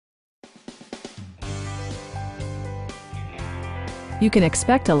You can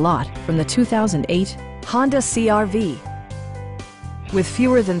expect a lot from the 2008 Honda CR-V. With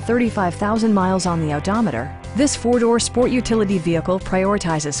fewer than 35,000 miles on the odometer, this four-door sport utility vehicle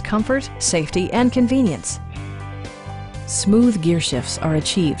prioritizes comfort, safety, and convenience. Smooth gear shifts are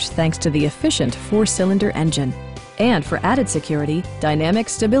achieved thanks to the efficient four-cylinder engine. And for added security, dynamic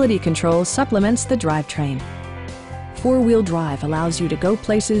stability control supplements the drivetrain. Four-wheel drive allows you to go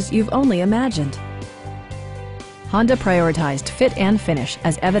places you've only imagined. Honda prioritized fit and finish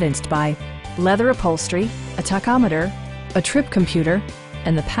as evidenced by leather upholstery, a tachometer, a trip computer,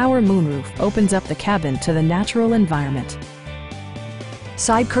 and the power moonroof opens up the cabin to the natural environment.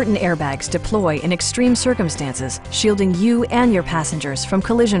 Side curtain airbags deploy in extreme circumstances, shielding you and your passengers from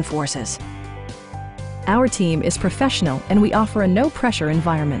collision forces. Our team is professional and we offer a no-pressure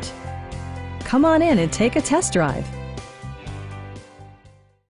environment. Come on in and take a test drive.